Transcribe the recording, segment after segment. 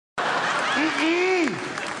He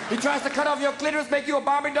tries to cut off your clitoris, make you a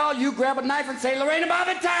Barbie doll. You grab a knife and say, Lorena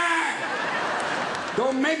Bobbitt time!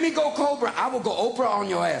 Don't make me go Cobra. I will go Oprah on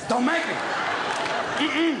your ass. Don't make me.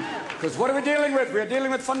 Because what are we dealing with? We're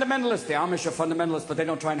dealing with fundamentalists. The Amish are fundamentalists, but they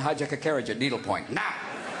don't try and hijack a carriage at needlepoint. Now,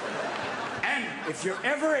 and if you're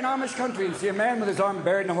ever in Amish country and see a man with his arm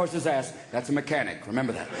buried in a horse's ass, that's a mechanic.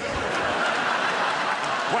 Remember that.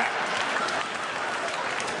 Well,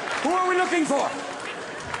 who are we looking for?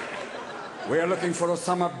 We are looking for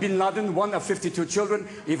Osama bin Laden, one of 52 children.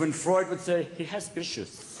 Even Freud would say he has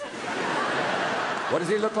issues. What does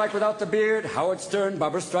he look like without the beard? Howard Stern,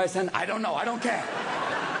 Barbra Streisand? I don't know. I don't care.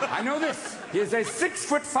 I know this. He is a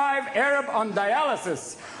 6'5" Arab on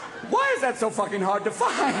dialysis. Why is that so fucking hard to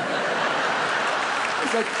find?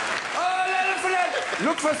 He's like, oh,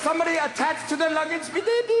 look for somebody attached to the luggage.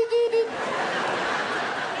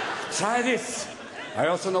 Try this. I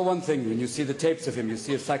also know one thing. When you see the tapes of him, you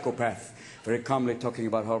see a psychopath very calmly talking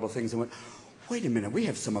about horrible things and went, wait a minute, we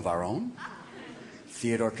have some of our own.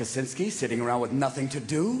 Theodore Kaczynski sitting around with nothing to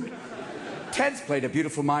do. Ted's played a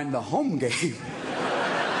beautiful mind the home game.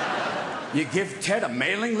 You give Ted a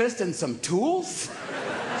mailing list and some tools?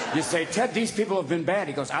 You say, Ted, these people have been bad.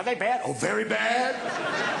 He goes, are they bad? Oh, very bad.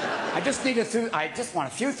 I just want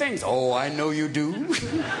a few things. Oh, I know you do.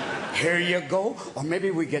 Here you go. Or maybe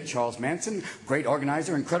we get Charles Manson, great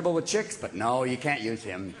organizer, incredible with chicks, but no, you can't use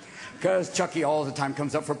him. Because Chucky all the time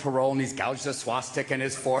comes up for parole and he's gouged a swastika in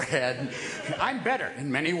his forehead. I'm better in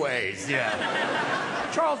many ways, yeah.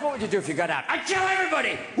 Charles, what would you do if you got out? I'd kill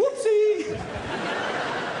everybody! Whoopsie!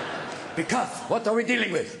 Because what are we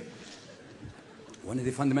dealing with? One of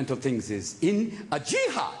the fundamental things is in a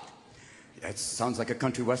jihad. That sounds like a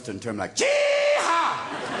country western term like jihad!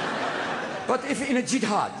 But if in a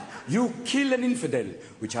jihad you kill an infidel,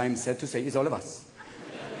 which I am said to say is all of us,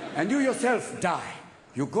 and you yourself die,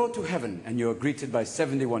 you go to heaven and you're greeted by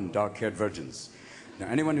 71 dark-haired virgins. Now,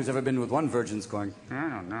 anyone who's ever been with one virgin's going, I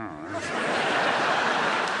don't know.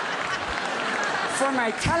 For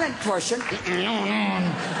my talent portion, no.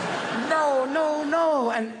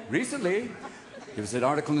 And recently, there was an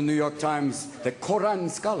article in the New York Times that Quran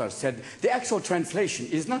scholars said the actual translation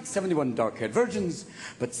is not 71 dark-haired virgins,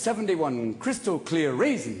 but 71 crystal-clear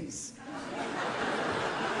raisins.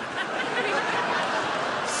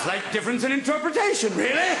 Slight difference in interpretation,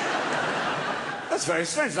 really? That's very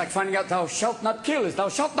strange, like finding out thou shalt not kill is thou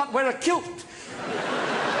shalt not wear a kilt.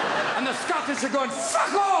 And the Scottish are going,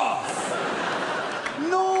 fuck off!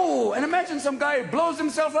 No! And imagine some guy blows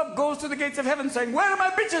himself up, goes to the gates of heaven saying, where are my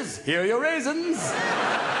bitches? Here are your raisins.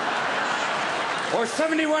 Or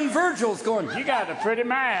 71 Virgils going, you got a pretty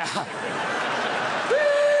man.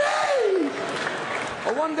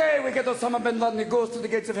 Or one day we get Osama bin Laden, he goes to the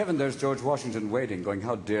gates of heaven. There's George Washington waiting, going,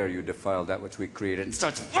 how dare you defile that which we created, and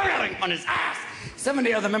starts wailing on his ass.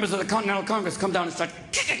 70 other members of the Continental Congress come down and start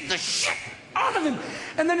kicking the shit out of him.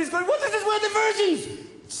 And then he's going, what is this? Where are the virgins?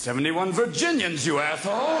 71 Virginians, you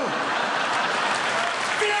asshole.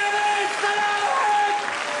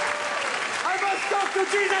 I must talk to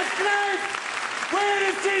Jesus Christ. Where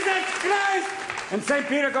is Jesus Christ? And St.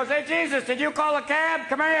 Peter goes, hey, Jesus, did you call a cab?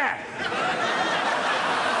 Come here.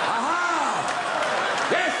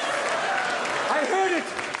 Yes! I heard it!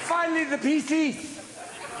 Finally, the PCs.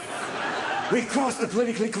 We crossed the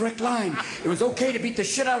politically correct line. It was okay to beat the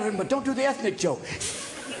shit out of him, but don't do the ethnic joke.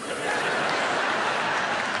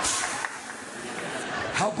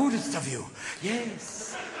 How Buddhist of you.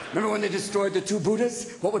 Yes. Remember when they destroyed the 2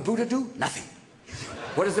 Buddhas? What would Buddha do? Nothing.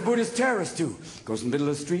 What does the Buddhist terrorist do? Goes in the middle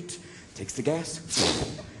of the street, takes the gas,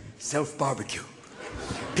 self-barbecue.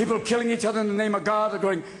 People killing each other in the name of God are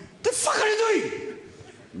going, the fuck are you doing?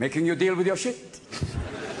 Making you deal with your shit.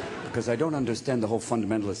 Because I don't understand the whole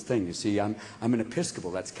fundamentalist thing. You see, I'm an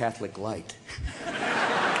Episcopal, that's Catholic light.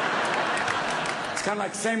 It's kind of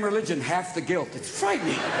like same religion, half the guilt. It's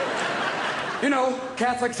frightening. You know,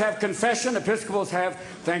 Catholics have confession, Episcopals have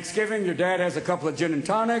Thanksgiving, your dad has a couple of gin and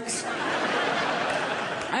tonics.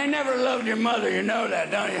 I never loved your mother, you know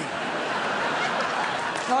that, don't you?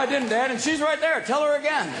 No, I didn't, Dad, and she's right there. Tell her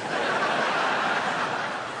again.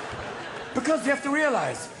 Because you have to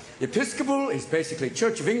realize, Episcopal is basically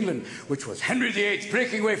Church of England, which was Henry VIII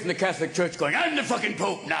breaking away from the Catholic Church going, I'm the fucking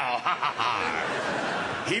Pope now, ha ha ha.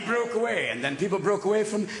 He broke away, and then people broke away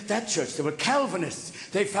from that church. They were Calvinists.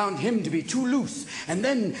 They found him to be too loose. And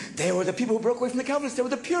then they were the people who broke away from the Calvinists. They were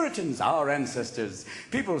the Puritans, our ancestors.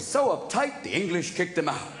 People so uptight, the English kicked them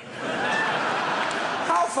out.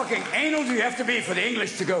 How fucking anal do you have to be for the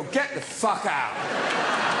English to go, get the fuck out?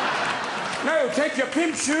 No, take your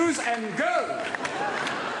pimp shoes and go.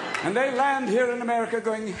 And they land here in America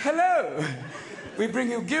going, hello. We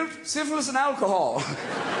bring you guilt, syphilis, and alcohol.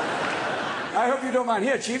 I hope you don't mind.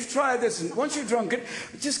 Here, Chief, try this. And once you've drunk it,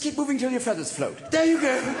 just keep moving till your feathers float. There you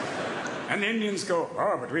go. And the Indians go,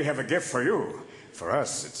 oh, but we have a gift for you. For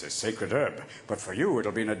us, it's a sacred herb. But for you,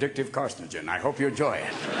 it'll be an addictive carcinogen. I hope you enjoy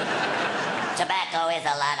it. Tobacco is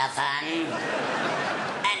a lot of fun.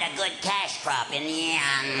 And a good cash crop in the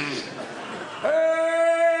end.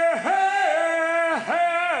 Hey, hey,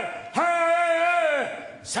 hey, hey,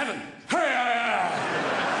 7. Hey,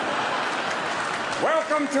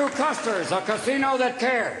 welcome to Custer's, a casino that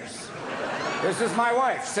cares. This is my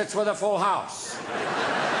wife, sits with a full house.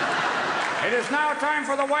 It is now time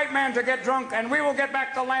for the white man to get drunk, and we will get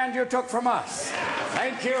back the land you took from us.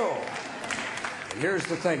 Thank you. And here's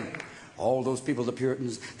the thing. All those people, the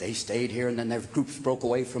Puritans, they stayed here, and then their groups broke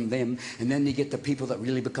away from them. And then you get the people that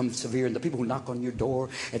really become severe, and the people who knock on your door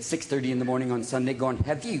at 6:30 in the morning on Sunday going,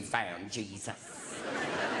 have you found Jesus?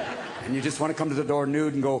 And you just want to come to the door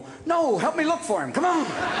nude and go, no, help me look for him. Come on.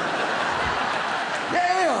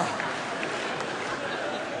 Yeah.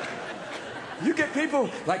 You get people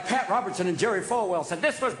like Pat Robertson and Jerry Falwell said,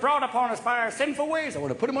 this was brought upon us by our sinful ways. I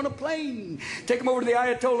want to put him on a plane, take him over to the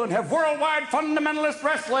Ayatollah and have worldwide fundamentalist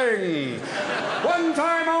wrestling. One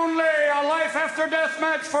time only, a life after death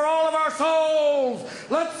match for all of our souls.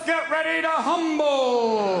 Let's get ready to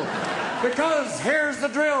humble. Because here's the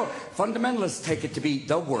drill. Fundamentalists take it to be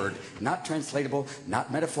the word, not translatable,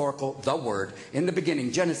 not metaphorical, the word. In the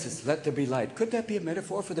beginning, Genesis, let there be light. Could that be a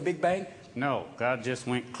metaphor for the Big Bang? No, God just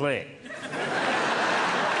went click.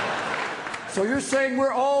 So you're saying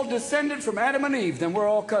we're all descended from Adam and Eve, then we're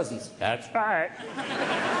all cousins. That's right.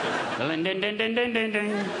 Ding, ding, ding, ding, ding, ding,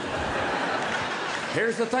 ding.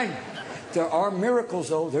 Here's the thing. There are miracles,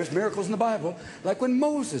 though. There's miracles in the Bible. Like when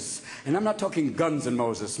Moses, and I'm not talking guns and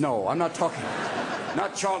Moses. No, I'm not talking.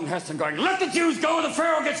 Not Charlton Heston going, let the Jews go, the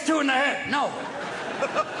Pharaoh gets 2 in the head. No.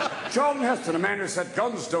 Charlton Heston, a man who said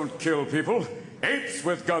guns don't kill people. Apes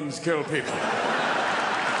with guns kill people.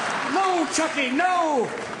 No, Chucky, no.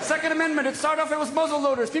 Second Amendment, it started off, it was muzzle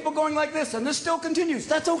loaders, people going like this, and this still continues.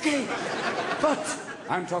 That's okay. But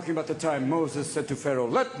I'm talking about the time Moses said to Pharaoh,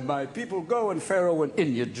 let my people go, and Pharaoh went,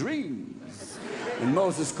 in your dreams. And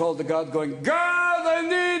Moses called to God going, God, I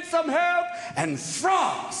need some help. And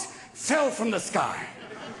frogs fell from the sky.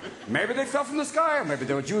 Maybe they fell from the sky, or maybe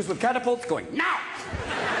they were Jews with catapults going, now.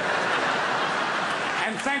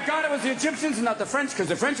 And thank God it was the Egyptians and not the French, because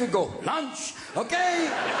the French would go, lunch, okay?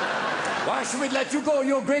 Why should we let you go,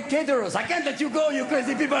 you great caterers? I can't let you go, you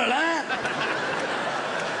crazy people, huh?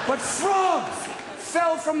 But frogs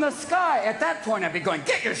fell from the sky. At that point, I'd be going,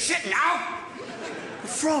 get your shit out!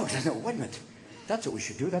 Frogs, I know, wait a minute. That's what we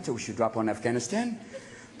should do. That's what we should drop on Afghanistan.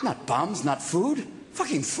 Not bombs, not food.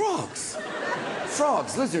 Fucking frogs.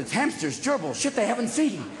 Frogs, lizards, hamsters, gerbils, shit they haven't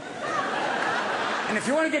seen. And if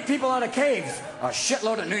you want to get people out of caves, a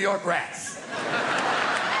shitload of New York rats.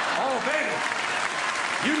 Oh, baby.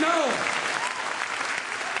 You know.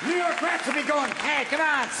 New York rats will be going, hey, come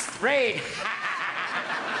on, raid.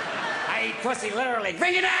 I eat pussy, literally.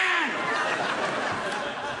 Bring it on!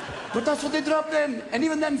 But that's what they dropped in. And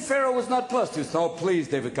even then, Pharaoh was not pleased. He said, oh, please,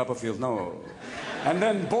 David Copperfield, no. And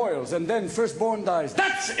then boils, and then firstborn dies.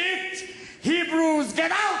 That's it! Hebrews,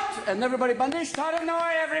 get out! And everybody, Bandish,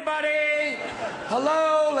 Taranoi, everybody!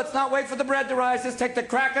 Hello, let's not wait for the bread to rise. Just take the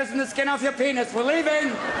crackers and the skin off your penis. We're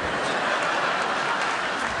leaving.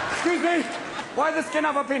 Excuse me? Why the skin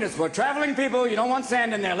off a penis? We're traveling people. You don't want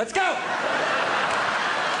sand in there. Let's go!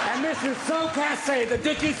 And this is so passe, the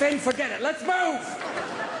dicky thing, forget it. Let's move!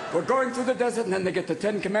 We're going through the desert, and then they get the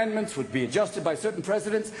 10 Commandments, would be adjusted by certain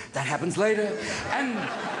presidents. That happens later. And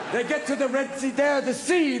they get to the Red Sea there, the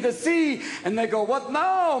sea. And they go, what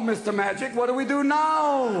now, Mr. Magic? What do we do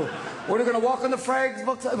now? We're going to walk on the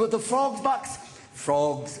frogs' backs.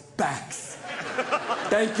 Frogs' backs.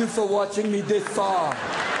 Thank you for watching me this far.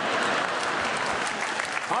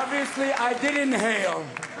 Obviously, I did inhale.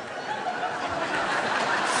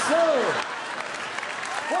 So,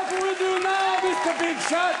 what do we do now, Mr. Big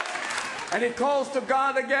Shot? And he calls to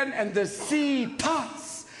God again, and the sea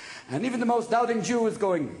parts. And even the most doubting Jew is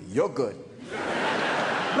going, you're good.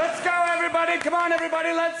 Let's go, everybody. Come on,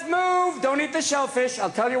 everybody. Let's move. Don't eat the shellfish. I'll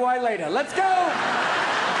tell you why later. Let's go.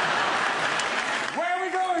 Where are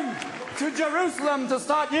we going? To Jerusalem to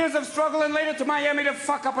start years of struggle, and later to Miami to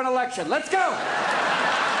fuck up an election. Let's go.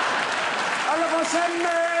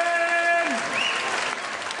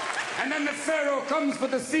 And then the Pharaoh comes, but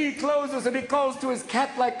the sea closes, and he calls to his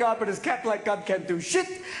cat like God, but his cat like God can't do shit,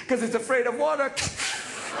 because it's afraid of water.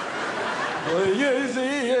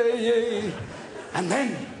 And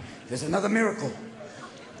then there's another miracle.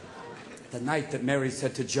 The night that Mary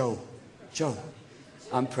said to Joe,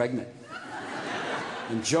 I'm pregnant.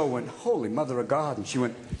 And Joe went, holy mother of God. And she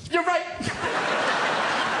went, you're right.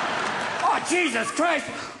 Oh, Jesus Christ.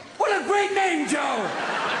 What a great name, Joe.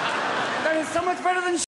 That is so much better than